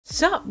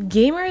Sup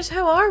gamers,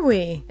 how are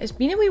we? It's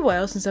been a wee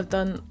while since I've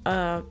done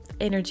a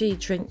energy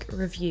drink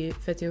review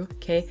video,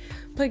 okay?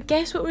 But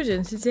guess what we're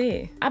doing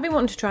today? I've been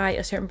wanting to try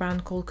a certain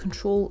brand called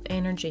CTRL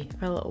Energy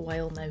for a little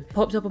while now.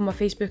 Popped up on my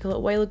Facebook a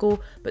little while ago,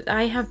 but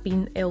I have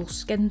been ill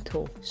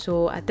skinto,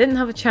 so I didn't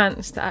have a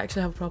chance to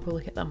actually have a proper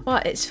look at them.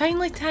 But it's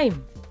finally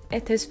time.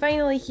 It is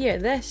finally here.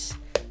 This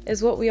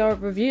is what we are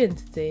reviewing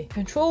today.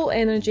 CTRL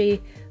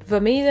Energy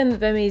Vamazing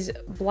Vimmy's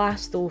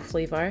Blasto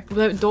flavour.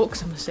 Without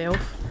doxing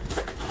myself.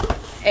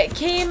 It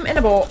came in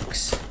a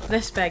box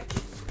this big.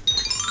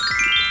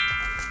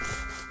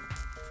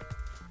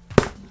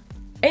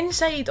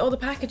 Inside all the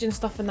packaging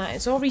stuff and that,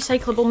 it's all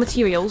recyclable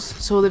materials,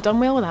 so they've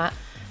done well with that.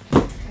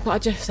 But I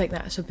just think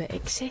that's a bit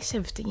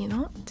excessive, do you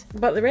not?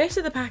 But the rest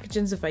of the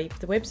packaging's a vibe.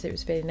 The website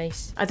was very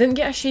nice. I didn't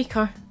get a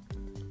shaker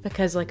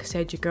because, like I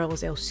said, your girl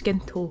is El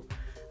Skinto.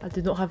 I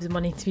did not have the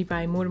money to be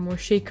buying more and more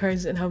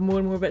shakers and have more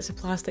and more bits of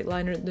plastic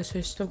lying around this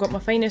house. So I've got my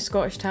finest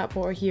Scottish tap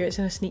water here. It's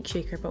in a sneak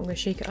shaker, but I'm going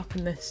to shake it up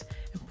in this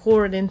and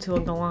pour it into a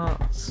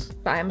glass.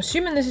 But I'm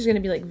assuming this is going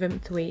to be like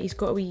Vimped away. He's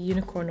got a wee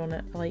unicorn on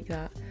it. I like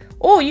that.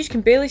 Oh, you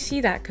can barely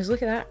see that because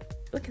look at that.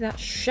 Look at that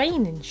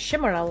shine and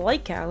shimmer. I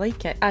like it. I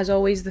like it. As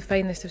always, the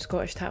finest of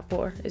Scottish tap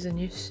water is in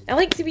use. I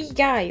like the wee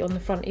guy on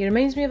the front. He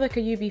reminds me of like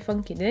a UB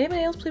Funky. Did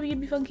anybody else play with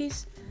UB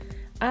Funkies?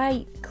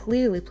 I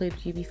clearly played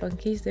with UB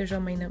Funkies. There's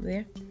all mine up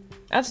there.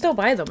 I'd still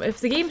buy them. If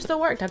the game still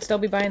worked, I'd still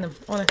be buying them,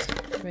 honestly.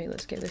 Right,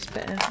 let's get this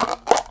bit in.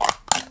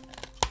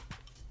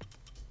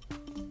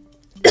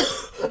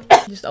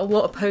 Just a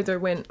lot of powder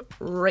went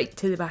right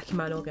to the back of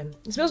my noggin.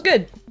 It smells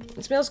good.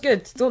 It smells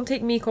good. Don't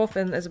take me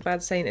coughing as a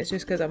bad sign. It's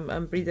just because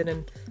I'm breathing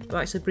in. I'm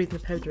actually breathing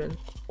the powder in.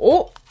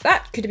 Oh,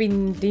 that could have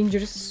been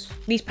dangerous.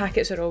 These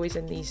packets are always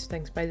in these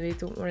things, by the way,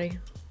 don't worry.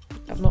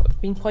 I've not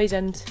been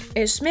poisoned.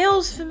 It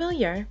smells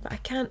familiar, but I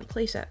can't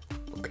place it.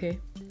 Okay.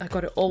 I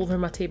got it all over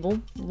my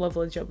table.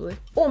 Lovely jubbly.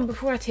 Oh, and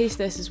before I taste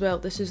this as well,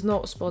 this is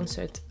not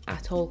sponsored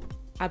at all.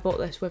 I bought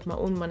this with my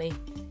own money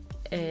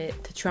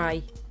to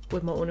try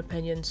with my own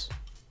opinions.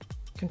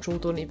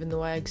 CTRL don't even know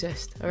I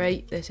exist,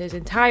 alright? This is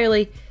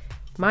entirely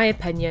my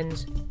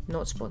opinions,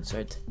 not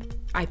sponsored.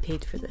 I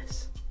paid for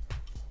this.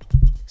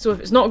 So if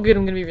it's not good,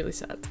 I'm going to be really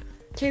sad.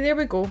 Okay, there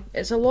we go.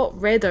 It's a lot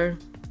redder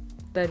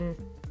than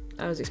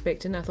I was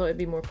expecting. I thought it'd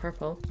be more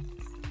purple.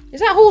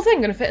 Is that whole thing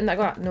going to fit in that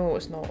glass? No,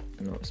 it's not.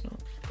 No, it's not.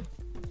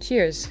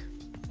 Cheers.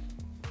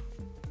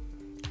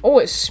 Oh,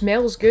 it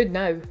smells good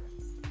now.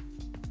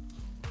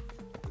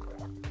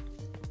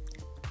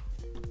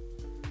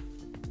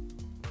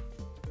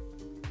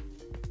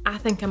 I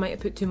think I might have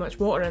put too much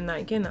water in that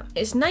again.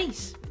 It's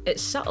nice.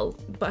 It's subtle,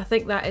 but I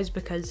think that is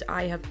because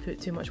I have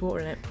put too much water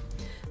in it.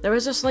 There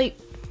is a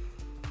slight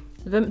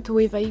Vimped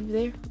away vibe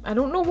there. I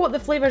don't know what the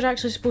flavour's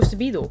actually supposed to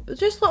be though. It's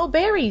just little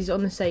berries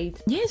on the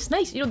side. Yeah, it's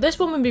nice. You know, this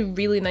one would be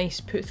really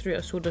nice put through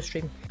a soda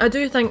stream. I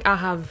do think I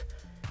have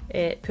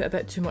put a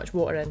bit too much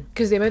water in,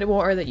 because the amount of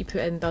water that you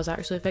put in does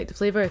actually affect the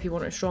flavour. If you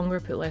want it stronger,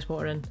 put less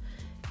water in.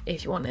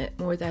 If you want it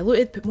more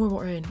diluted, put more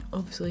water in,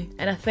 obviously.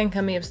 And I think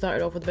I may have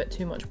started off with a bit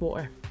too much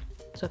water,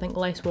 so I think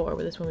less water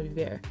with this one would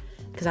be better,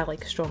 because I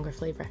like a stronger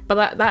flavour.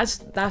 But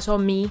that's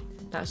on me,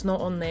 that's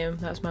not on them.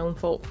 That's my own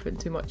fault for putting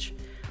too much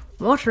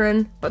water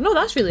in. But no,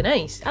 that's really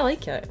nice. I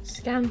like it.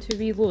 Scan to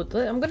reload.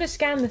 I'm going to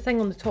scan the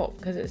thing on the top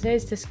because it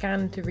says to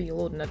scan to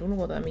reload and I don't know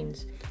what that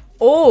means.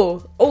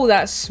 Oh,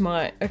 that's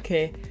smart.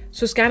 Okay,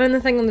 so scanning the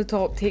thing on the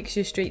top takes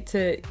you straight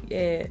to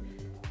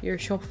your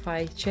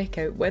Shopify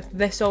checkout with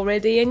this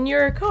already in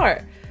your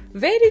cart.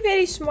 Very,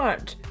 very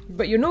smart.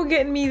 But you're not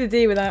getting me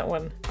today with that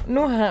one.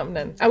 No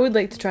happening. I would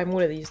like to try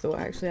more of these though,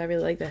 actually. I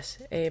really like this.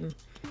 And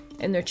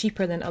they're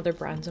cheaper than other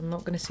brands. I'm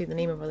not going to say the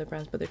name of other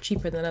brands, but they're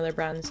cheaper than other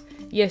brands.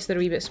 Yes, they're a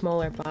wee bit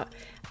smaller, but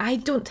I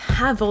don't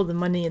have all the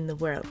money in the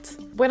world.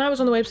 When I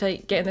was on the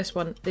website getting this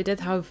one, they did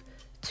have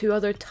 2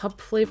 other tub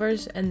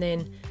flavours and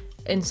then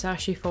in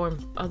sachet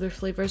form other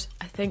flavours,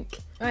 I think.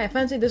 Right, I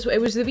fancied this one.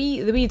 It was the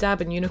wee dab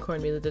and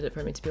unicorn really did it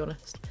for me, to be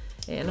honest.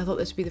 And I thought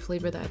this would be the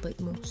flavour that I'd like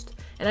the most.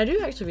 And I do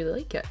actually really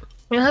like it.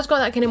 It has got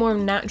that kind of more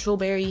natural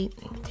berry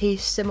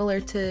taste, similar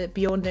to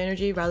Beyond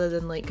Energy, rather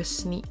than like a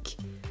sneak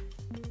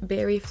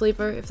berry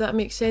flavour, if that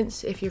makes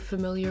sense. If you're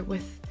familiar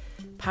with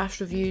past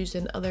reviews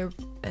and other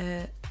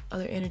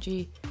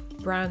energy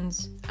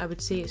brands, I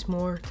would say it's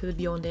more to the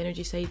Beyond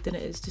Energy side than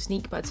it is to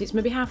Sneak, but I'd say it's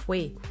maybe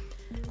halfway.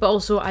 But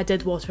also I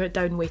did water it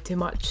down way too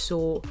much,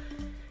 so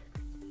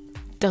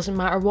doesn't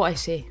matter what I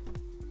say,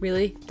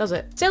 really, does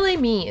it? Silly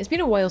me. It's been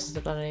a while since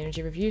I've done an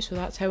energy review, so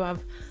that's how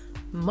I've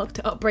mucked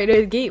it up right out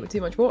of the gate with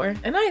too much water.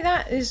 And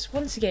that is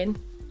once again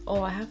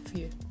all I have for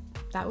you.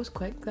 That was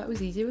quick, that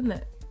was easy, wasn't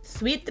it?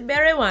 Sweet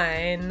berry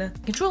wine.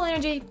 CTRL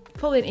Energy,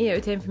 probably an 8 out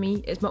of 10 for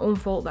me. It's my own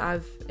fault that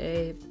I've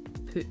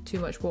put too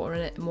much water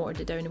in it and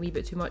watered it down a wee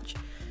bit too much.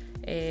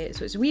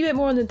 So it's a wee bit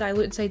more on the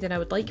diluted side than I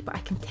would like, but I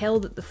can tell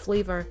that the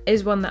flavour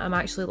is one that I'm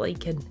actually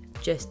liking.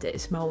 Just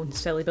it's my own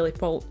silly billy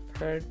fault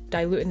for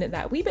diluting it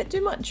that wee bit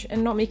too much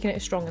and not making it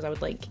as strong as I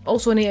would like.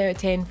 Also an 8 out of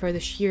 10 for the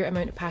sheer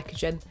amount of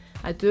packaging.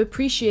 I do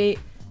appreciate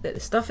that the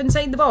stuff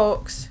inside the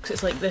box, because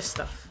it's like this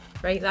stuff.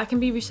 right? That can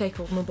be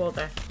recycled, no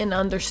bother. And I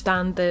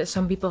understand that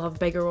some people have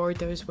bigger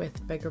orders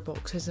with bigger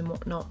boxes and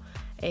whatnot.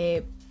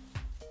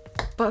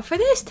 But for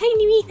this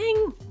tiny wee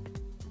thing,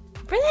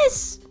 for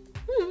this,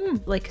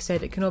 like I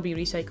said, it can all be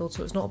recycled,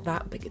 so it's not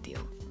that big a deal.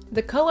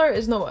 The colour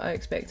is not what I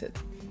expected,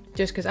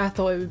 just because I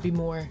thought it would be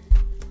more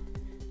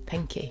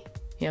pinky,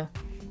 you know?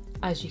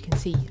 As you can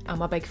see,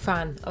 I'm a big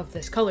fan of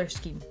this colour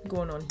scheme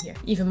going on here.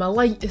 Even my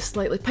light is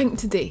slightly pink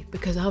today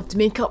because I have to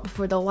make up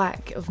for the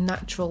lack of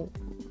natural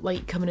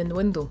light coming in the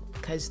window,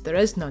 because there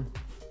is none.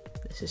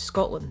 This is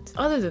Scotland.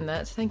 Other than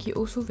that, thank you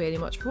also very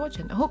much for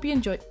watching. I hope you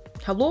enjoyed.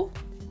 Hello?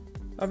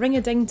 A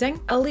ring-a-ding-ding.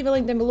 I'll leave a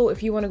link down below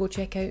if you want to go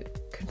check out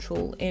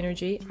CTRL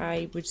Energy.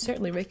 I would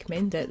certainly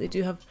recommend it. They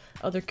do have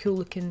other cool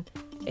looking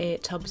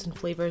tubs and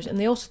flavours, and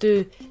they also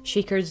do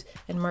shakers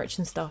and merch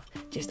and stuff.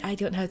 Just I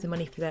don't have the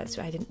money for that,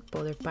 so I didn't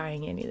bother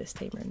buying any this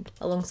time around.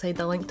 Alongside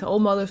the link to all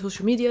my other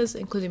social medias,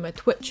 including my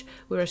Twitch,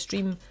 where I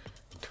stream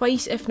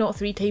twice if not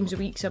 3 times a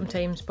week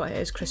sometimes, but it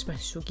is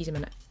Christmas, so give a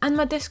minute. And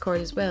my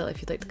Discord as well,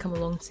 if you'd like to come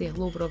along and say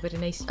hello, we're all very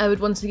nice. I would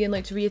once again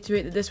like to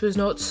reiterate that this was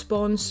not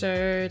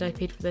sponsored. I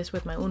paid for this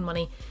with my own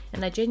money,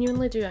 and I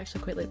genuinely do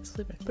actually quite like this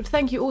flavour. But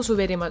thank you also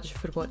very much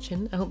for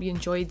watching. I hope you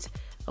enjoyed.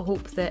 I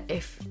hope that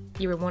if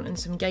you were wanting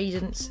some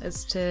guidance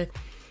as to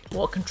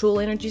what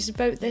CTRL Energy is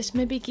about, this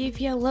maybe gave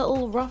you a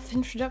little rough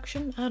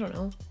introduction. I don't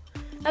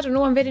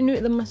know, I'm very new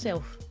to them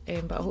myself,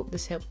 but I hope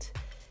this helped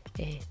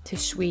to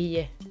sway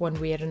you one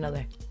way or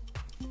another.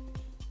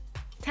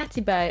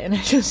 Tatty bye, and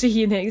I shall see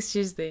you next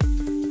Tuesday.